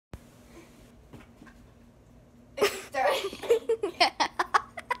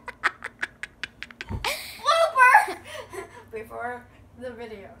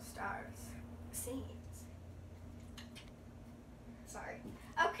video starts. Scenes. Sorry.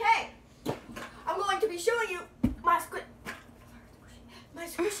 Okay. I'm going to be showing you my Squishie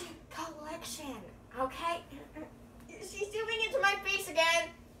Collection. Okay? She's zooming into my face again.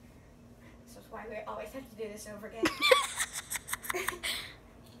 This is why we always have to do this over again.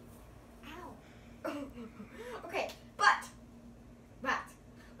 Ow. Okay, but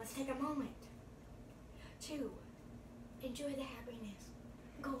let's take a moment to enjoy the happiness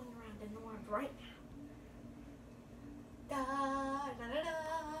going around in the world right now. Da, da, da, da,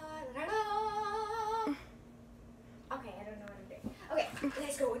 da, da. Okay, I don't know what I'm doing. Okay,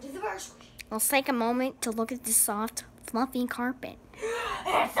 let's go into the first squishy. Let's take a moment to look at the soft, fluffy carpet.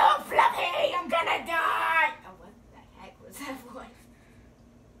 It's so fluffy! I'm gonna die! Oh, what the heck was that voice?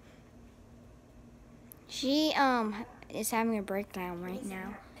 She is having a breakdown right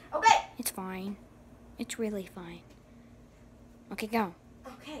now. Okay. It's fine. It's really fine. Okay, go.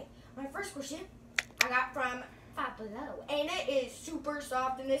 Okay, my first squishy I got from Five Below, and it is super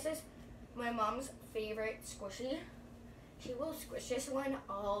soft, and this is my mom's favorite squishy. She will squish this one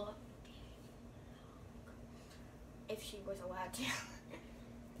all day, if she was allowed to.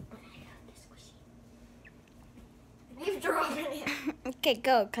 And keep dropping it. Okay,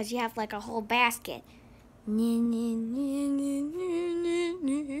 go, because you have like a whole basket. You're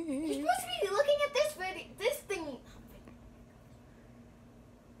supposed to be looking at this video, this thingy.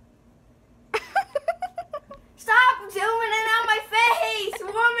 Stop zooming in on my face,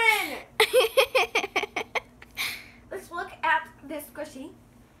 woman! Let's look at this squishy.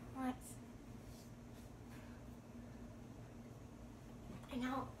 And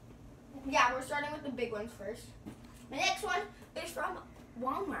now, yeah, we're starting with the big ones first. The next one is from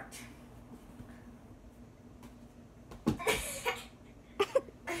Walmart.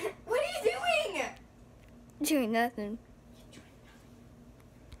 What are you doing? Doing nothing.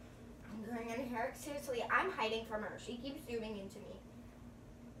 I'm going in here. Seriously, I'm hiding from her. She keeps zooming into me.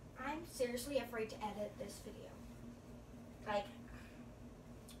 I'm seriously afraid to edit this video. Like,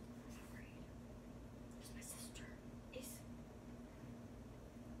 I'm afraid. Because my sister is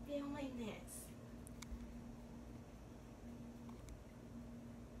filming this.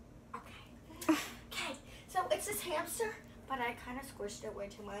 Okay. Okay, so it's this hamster, but I kind of squished it way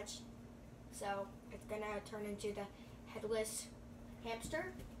too much. So it's gonna turn into the headless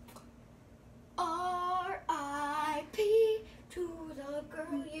hamster. R.I.P. to the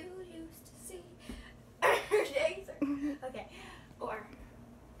girl you used to see. Okay, or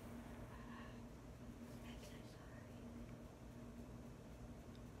I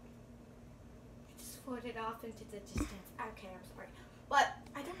just floated off into the distance. Okay, I'm sorry, but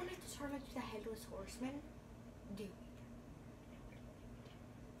I don't want it to turn into the headless horseman. Do it.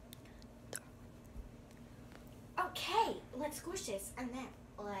 Okay, let's squish this, and then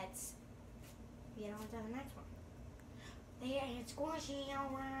let's get on to the next one. There, it's squishy,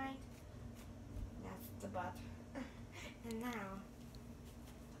 alright. That's the butt. And now,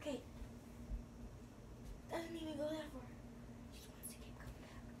 okay, doesn't even go that far. Just wants to keep coming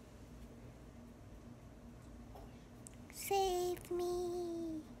back. Save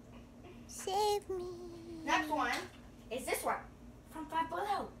me. Save me. Next one is this one from Five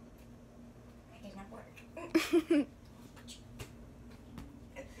Below. That did not work.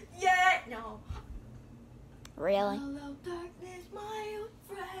 Yeah, no. Really? Hello, darkness, my old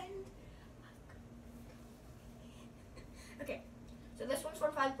friend. Okay, so this one's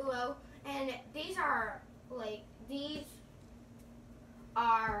from Five Below, and these are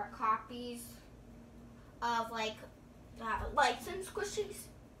copies of licensed squishies.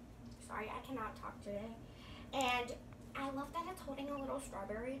 Sorry, I cannot talk today. And I love that it's holding a little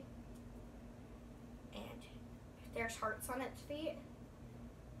strawberry. And there's hearts on its feet.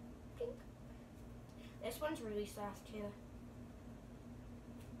 Pink. This one's really soft too.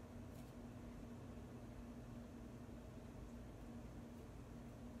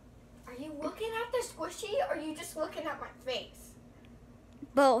 Are you looking at the squishy or are you just looking at my face?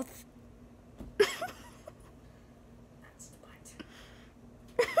 Both. That's the butt.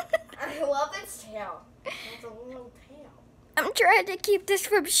 I love its tail. It's a little tail. I'm trying to keep this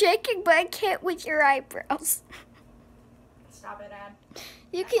from shaking, but I can't with your eyebrows. Stop it, Ad.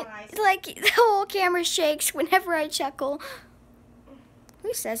 You That's can, nice. like, the whole camera shakes whenever I chuckle.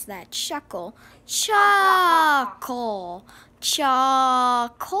 Who says that? Chuckle. Chuckle.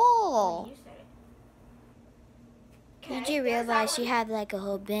 Chuckle. You said it. Did Okay, you there's that realize she one. had like a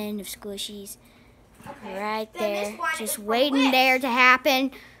whole bin of squishies Okay. right Then there, this one is just from waiting Wish. there to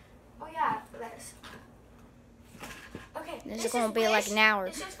happen? Oh yeah, this. Okay. This is gonna be like an hour.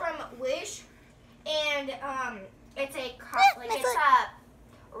 This is from Wish, and it's a my it's foot.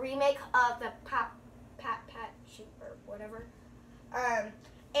 remake of the Pat Shoot or whatever. And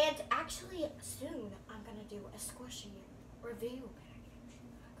actually soon I'm gonna do a Squishie review package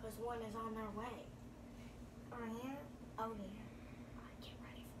because one is on their way. Oh yeah. Alright, get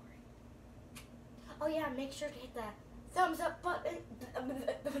ready for it. Oh yeah, make sure to hit the thumbs up button.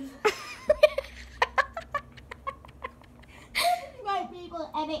 My people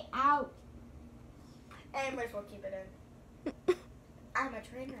edit out. And might as well keep it in. I'm a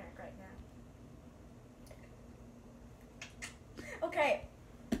train wreck right now. Okay.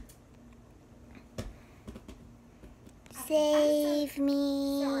 Save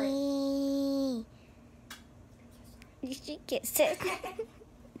me. Sorry. You should get sick.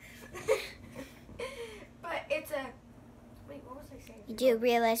 But it's a. Wait, what was I saying? You do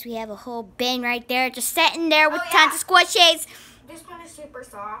realize we have a whole bin right there just sitting there with Oh, yeah. tons of squishies. This one is super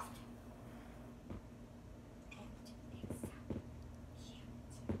soft.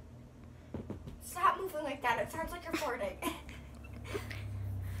 Stop moving like that. It sounds like you're farting.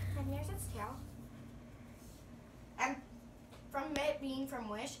 And here's its tail. And from it being from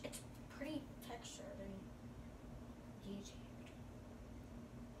Wish, it's pretty textured and detailed.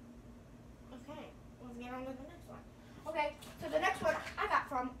 Okay, let's get on to the next one. Okay, so the next one I got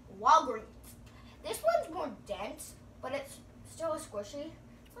from Walgreens. This one's more dense, but it's still a squishy.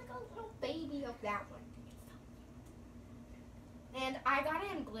 It's like a little baby of that one. And I got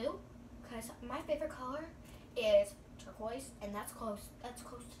it in blue because my favorite color is turquoise, and that's close. That's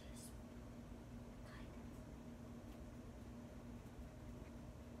close to this.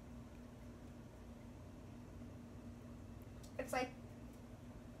 It's like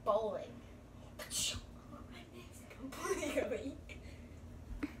bowling. Completely.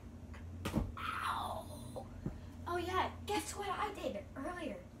 Ow. Oh yeah, guess what I did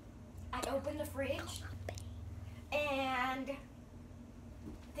earlier? I opened the fridge and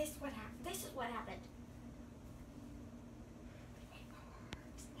this is what happened.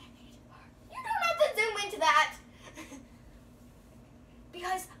 You don't have to zoom into that.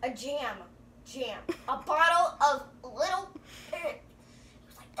 Because a jam, a bottle of little, it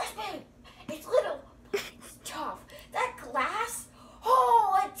was like this big. It's little, but it's tough. That glass,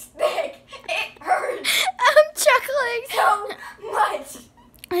 oh, it's thick. It hurts I'm chuckling so much.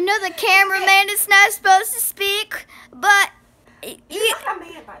 I know the cameraman is not supposed to speak, but You're not a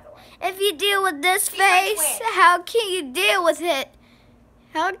man, by the way. if you deal with this She's my face, twin. how can you deal with it?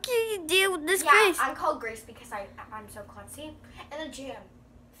 How can you deal with this Yeah, face? I'm called Grace because I'm so klutzy. And the jam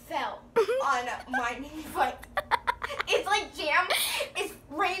fell on my knee foot. It's like jam is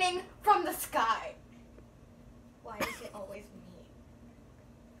raining from the sky. Why is it always me?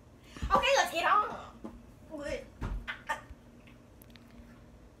 Okay, let's get on.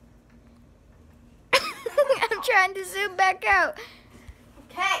 I'm trying to zoom back out.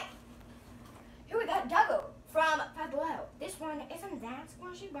 Okay. Here we got Duggo from Five Below. This one isn't that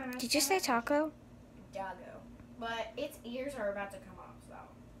squishy, but Did you say taco? Duggo? But its ears are about to come off, so.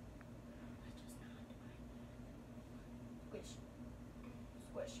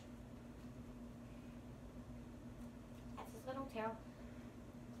 Squish. That's his little tail.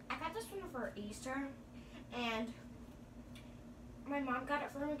 I got this one for Easter, and my mom got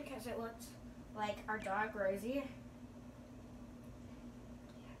it for me because it looked like our dog Rosie.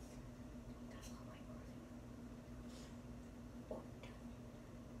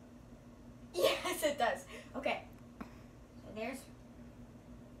 Yes, it does. Okay. So there's.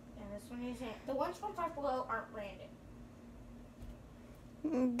 And this one isn't. The ones from Five Below aren't branded.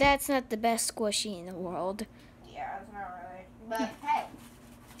 That's not the best squishy in the world. Yeah, it's not really. But hey,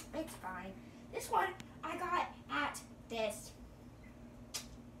 it's fine. This one I got at this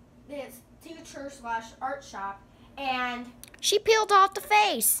teacher/art shop, and She peeled off the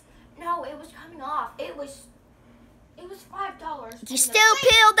face. no, it was coming off. It was $5. You still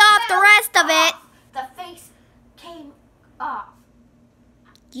peeled off the rest of it. The face came off.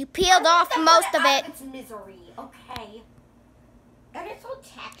 You peeled off most of it It's misery, okay. And it's so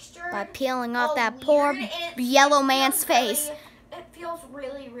textured. by peeling off that weird, poor and yellow it man's feels face. It feels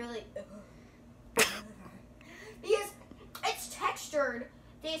really because it's textured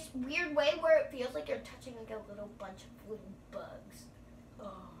this weird way where it feels like you're touching like a little bunch of little bugs. Ugh.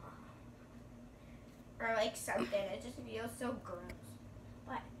 Or like something. It just feels so gross.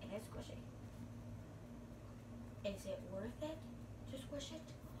 But it is squishy. Is it worth it to squish it?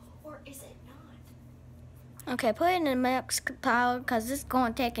 Or is it not? Okay, put it in the mix pile because this is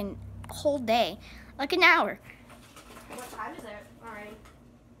going to take a whole day. Like an hour. What time is it already?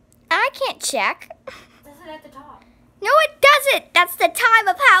 I can't check. Does it at the top? No, it doesn't. That's the time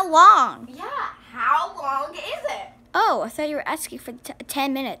of how long. Yeah. How long is it? Oh, I thought you were asking for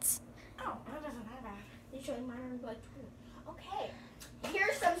 10 minutes. Oh, that doesn't matter. Usually mine are like 2. Okay,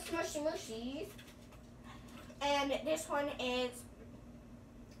 here's some smushy mushies. And this one is,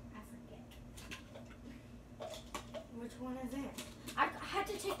 I forget. Which one is it? I had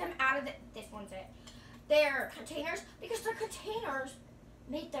to take them out of this one's it. They're containers because the containers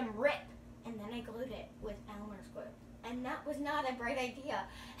made them rip. And then I glued it with Elmer's glue. And that was not a great idea.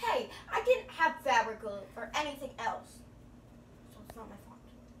 Hey, I didn't have fabric glue or anything else. So it's not my fault.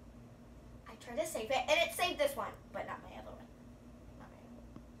 I tried to save it, and it saved this one, but not my other one. Not my other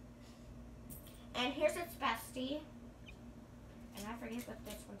one. And here's its bestie. And I forget what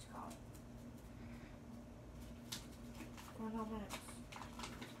this one's called.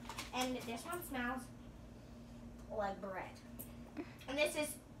 And this one smells like bread. And this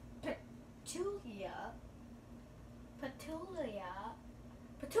is Petulia. I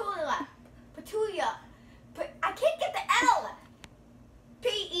can't get the L.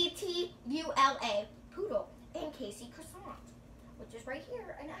 Petula. Poodle. And Casey croissant, which is right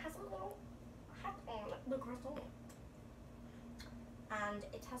here, and it has a little hat on the croissant. And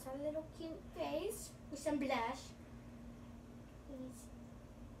it has a little cute face with some blush.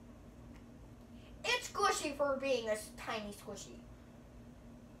 It's squishy for being a tiny squishy.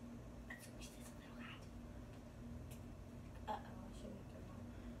 Let's squish this little hat. Uh-oh, I shouldn't have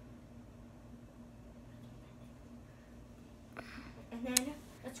done that. And then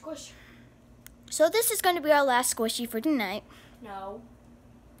let's squish. So this is going to be our last squishy for tonight. No.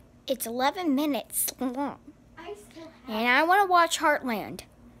 It's 11 minutes long. I still have. And I want to watch Heartland.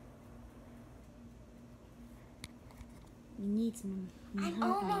 You need some. I'm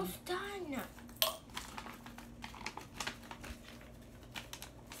almost done.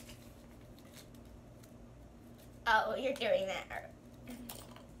 Oh, you're doing that.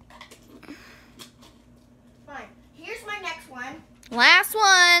 Fine. Here's my next one. Last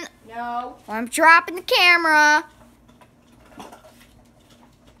one. No. I'm dropping the camera.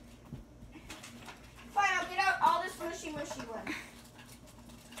 Fine, I'll get out all this mushy mushy one.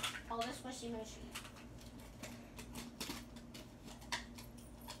 All this mushy mushy.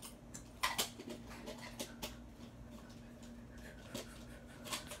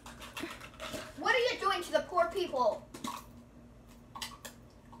 What are you doing to the poor people?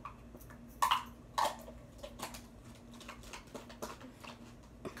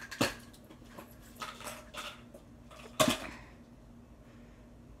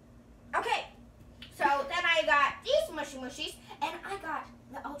 Okay, so then I got these mushy mushies, and I got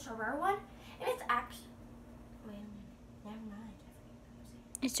the ultra rare one, and it's actually, wait a minute, never mind.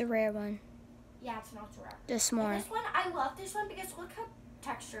 It's a rare one. Yeah, it's an ultra rare. This And more. this one, I love this one because look how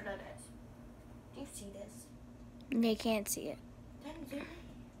textured it is. Do you see this? They can't see it. Then zoom in.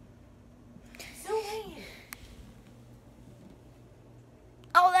 Zoom in.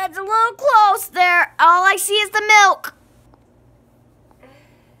 Oh, that's a little close there. All I see is the milk.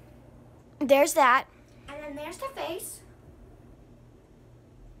 There's that. And then there's the face.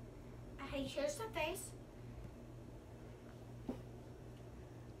 Hey, here's the face.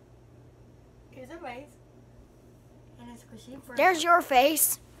 Here's the face. And it's squishy for There's your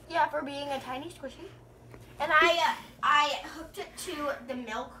face. yeah, for being a tiny squishy. And I hooked it to the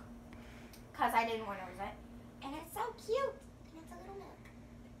milk because I didn't want to lose it. And it's so cute. And it's a little milk.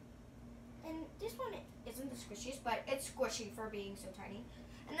 And this one isn't the squishiest, but it's squishy for being so tiny.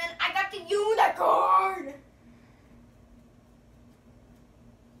 And then I got the unicorn.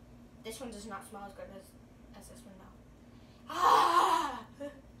 This one does not smell as good as this one though. Ah!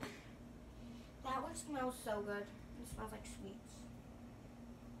 That one smells so good. It smells like sweets.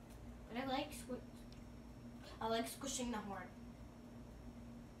 But I like squishing the horn.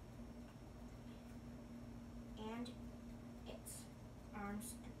 And its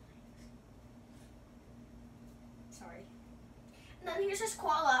arms and legs. Sorry. And then here's this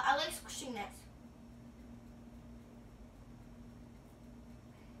koala. I like squishing this.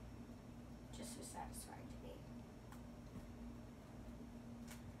 Just so satisfying to me.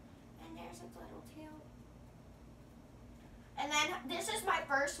 And there's its little tail. And then this is my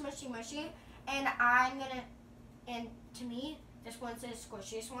first mushy mushy. And and to me, this one's the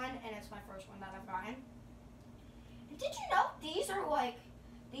squishiest one. And it's my first one that I've gotten. And did you know these are like,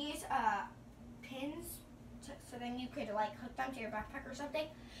 these pins? So then you could like hook them to your backpack or something.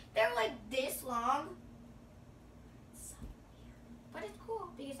 They're like this long. So weird. But it's cool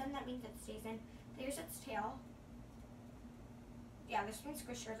because then that means it stays in. There's its tail. Yeah, this one's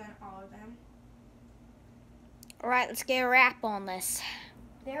squishier than all of them. All right, let's get a wrap on this.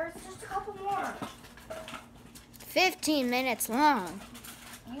 There's just a couple more. 15 minutes long.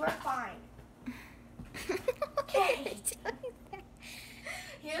 You are fine. Okay.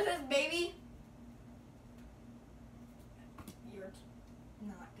 Here's this baby. You're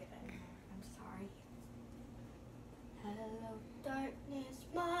not good anymore. I'm sorry. Hello, darkness,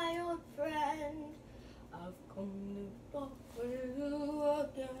 my old friend. I've come to talk with you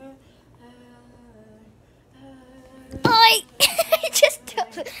again. I just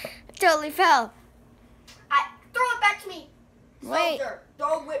totally fell. Throw it back to me. Wait. Soldier,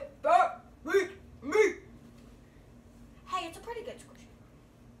 throw it back. Me. Hey, it's a pretty good squishy.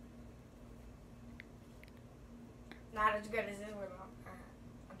 Not as good as this one.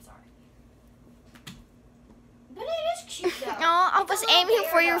 I'm sorry. But it is cute though. No, I was aiming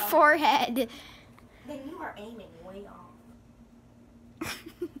for your forehead. Then you are aiming way off.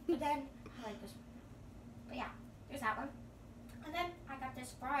 But then I like this one. But yeah, there's that one. And then I got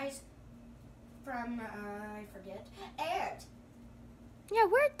this fries from I forget. And Yeah,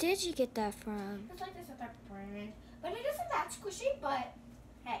 where did you get that from? it's like this other brand. But it isn't that squishy, but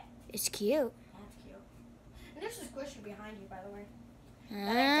hey. It's cute. That's cute. And there's a squishy behind you, by the way.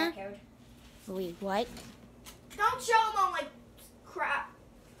 Huh? That code. Wait, what? Don't show them on like crap.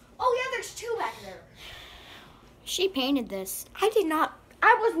 Oh yeah, there's two back there. She painted this. I did not.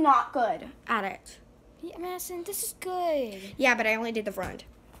 I was not good at it. Yeah, Madison, this is good. Yeah, but I only did the front.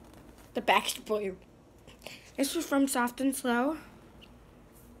 The back's blue. This was from Soft and Slow.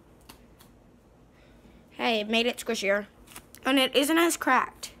 Hey, it made it squishier. And it isn't as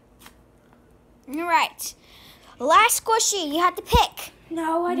cracked. All right. Last squishy, you had to pick.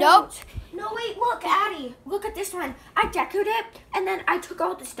 No, I Nope. don't. No, wait, look, Addie. Look at this one. I decoed it, and then I took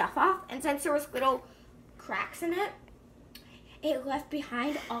all the stuff off, and since there was little cracks in it, it left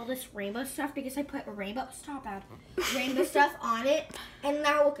behind all this rainbow stuff because I put rainbow stuff on it, and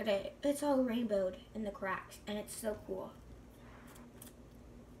now look at it. It's all rainbowed in the cracks, and it's so cool.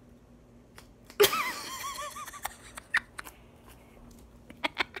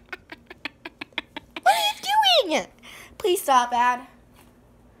 What are you doing? Please stop, Ad.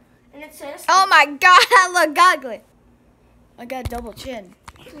 And it says, Oh my God, I look ugly. I got double chin.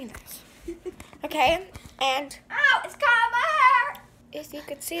 okay, and oh, it's caught my hair. If you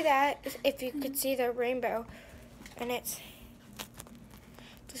could see that, if you could see the rainbow, and this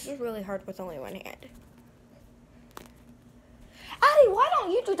is really hard with only one hand. Addie, why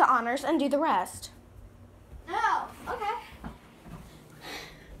don't you do the honors and do the rest? Oh, okay.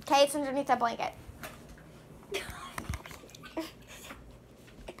 Okay, it's underneath that blanket.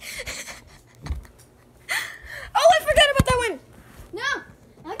 Oh, I forgot about that one. No,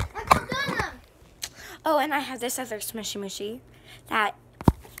 I got them. Oh, and I have this other smushy mushy that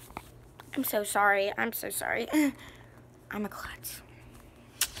I'm so sorry. I'm a klutz.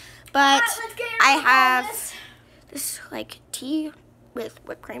 But let's get I rid of all have this. this like tea with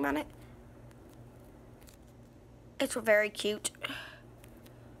whipped cream on it. It's very cute.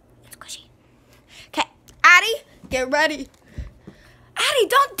 It's squishy. Okay, Addie, get ready. Addie,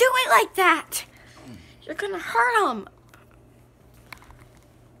 don't do it like that. You're gonna hurt him.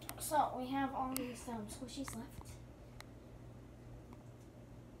 So we have all these squishies left.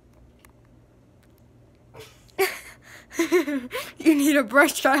 You need to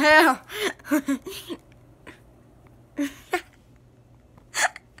brush your hair. Is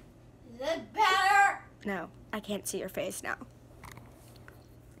it better? No, I can't see your face now.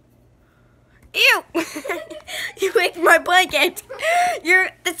 Ew! You licked my blanket.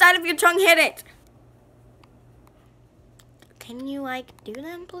 The side of your tongue hit it. Can you like do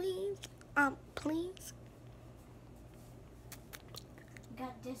them, please? Please.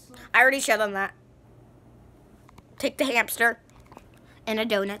 Got this one. I already showed them that. Take the hamster and a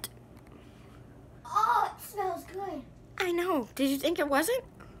donut. Oh, it smells good. I know. Did you think it wasn't?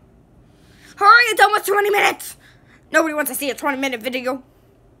 Hurry! It's almost 20 minutes. Nobody wants to see a 20-minute video.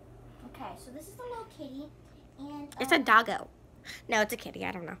 Okay, so this is the little kitty, and It's a doggo. No, it's a kitty.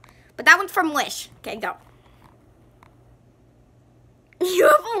 I don't know. But that one's from Wish. Okay, go. You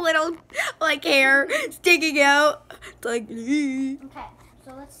have a little, like, hair sticking out. It's like, okay.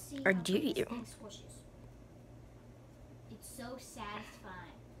 So let's see. Or how do good this you? thing squishes. It's so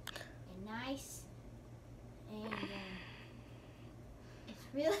satisfying and nice, and it's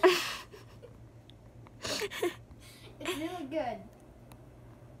really, it's really good.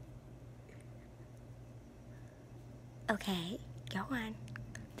 Okay, go on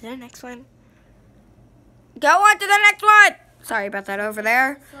to the next one. Go on to the next one. Sorry about that over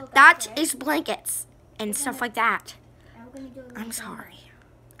there. So That right? is blankets and stuff like that. Now we're gonna do a little I'm bit. sorry.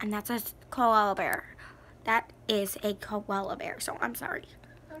 And that's a koala bear. That is a koala bear, so I'm sorry.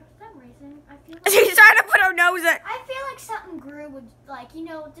 Okay. some reason, I feel She's trying to put her nose in. I feel like something grew with, like, you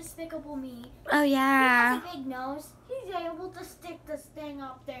know, Despicable Me. Oh, He yeah. has a big nose. He's able to stick this thing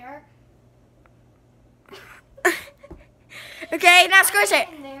up there. Okay, now squish it.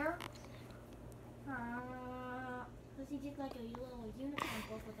 In there. Does he look like a little unicorn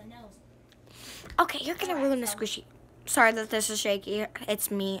both with a nose? Okay, you're gonna ruin the squishy. Sorry that this is shaky. It's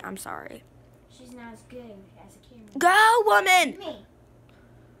me. I'm sorry. She's not as good as a camera. Go, woman! Me.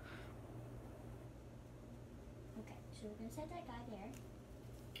 Okay, so we're gonna set that guy there.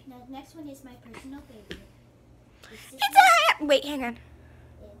 Now the next one is my personal favorite. It's a hat. Wait, hang on.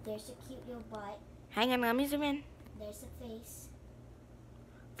 There's a cute little butt. Hang on, let me zoom in. There's a face.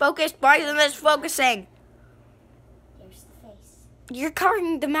 Focus. Why isn't this focusing? There's the face. You're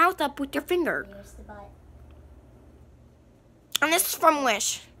covering the mouth up with your finger. There's the butt. And this is from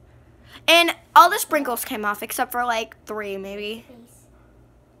Wish. And all the sprinkles came off except for like 3 maybe. Face.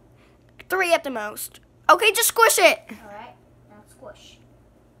 3 at the most. Okay, just squish it. Alright, now squish.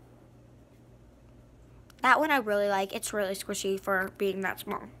 That one I really like. It's really squishy for being that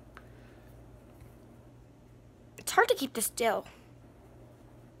small. It's hard to keep this still.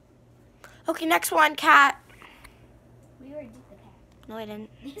 Okay, next one, cat. We already did the cat. No, I didn't.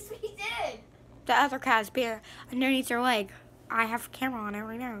 Yes, we did. The other cat is being underneath your leg. I have a camera on it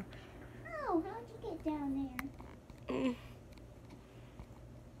right now. Oh, how'd you get down there? Mm.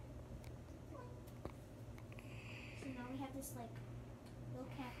 So now we have this, like, little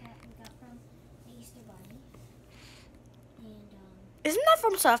cat that we got from the Easter Bunny. And, Isn't that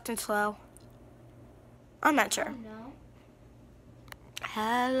from Soft and Slow? I'm not sure. oh no.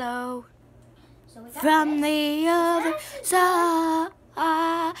 Hello So we got from this. the other side.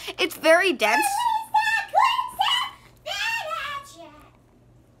 It's very dense.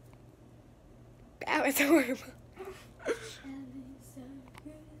 That was horrible.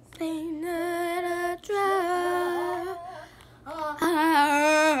 Ain't that a drug?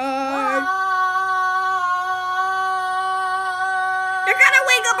 You're gonna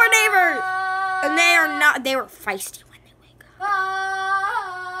wake up our neighbors. And they are not, they were feisty when they wake up.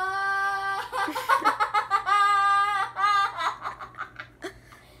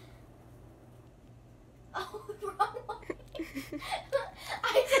 Oh, wrong one.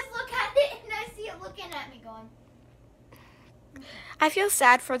 I just look at it and I see it looking at me going. I feel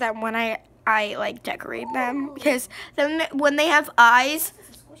sad for them when I like decorate them because then when they have eyes, This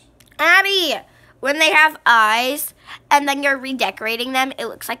is squishy. Addie, when they have eyes and then you're redecorating them, it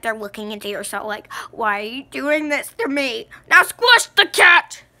looks like they're looking into yourself like, why are you doing this to me? Now squish the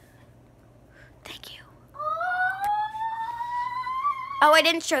cat. Thank you. Oh, I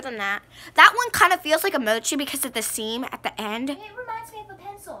didn't show them that. That one kind of feels like a mochi because of the seam at the end. It reminds me of a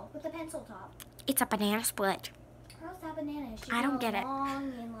pencil with a pencil top. It's a banana split. How's that banana? She I don't get it.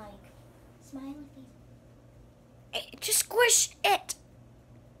 Long and like smiley face. Just squish it.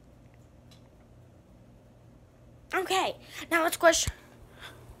 Okay, now let's squish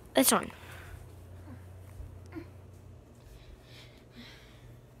this one.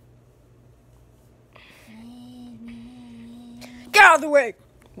 Get out of the way.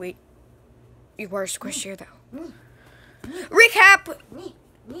 Wait, you were squishier though. Recap.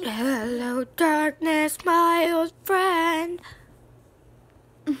 Hello, darkness, my old friend.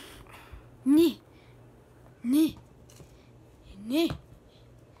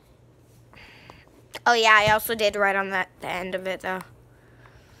 Oh yeah, I also did right on the end of it though.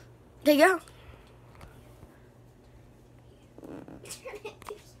 There you go.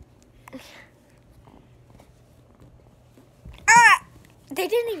 Ah! They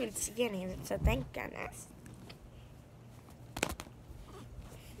didn't even see any of it, so thank goodness.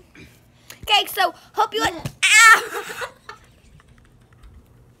 Okay, so hope you like. Ow!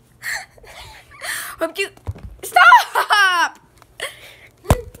 Hope you stop. Ow!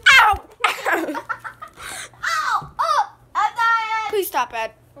 Ow! Oh! I'm dying! Please stop,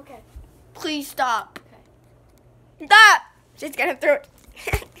 Ed. Okay. Please stop. Okay. Stop! She's gonna throw it.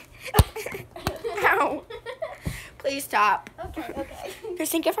 Ow! Please stop. Okay, okay.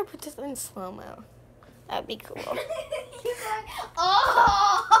 Just think if I put this in slow-mo. That'd be cool. You're going,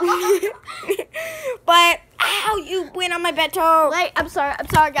 oh! But, ow, you went on my bed toe. Wait, I'm sorry,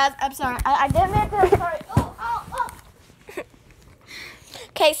 guys. I'm sorry. I didn't mean to. I'm sorry. Oh, oh, oh.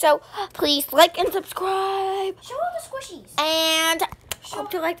 Okay, so please like and subscribe. Show all the squishies. And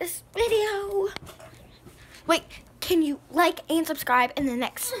hope you like this video. Wait, can you like and subscribe in the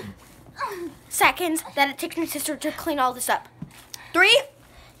next seconds that it takes my sister to clean all this up? 3,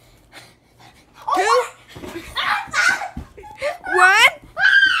 2, 1.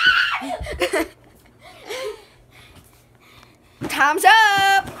 Time's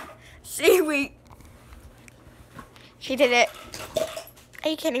up. See, she did it. Are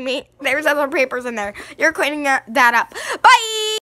you kidding me? There's other papers in there. You're cleaning that up. Bye.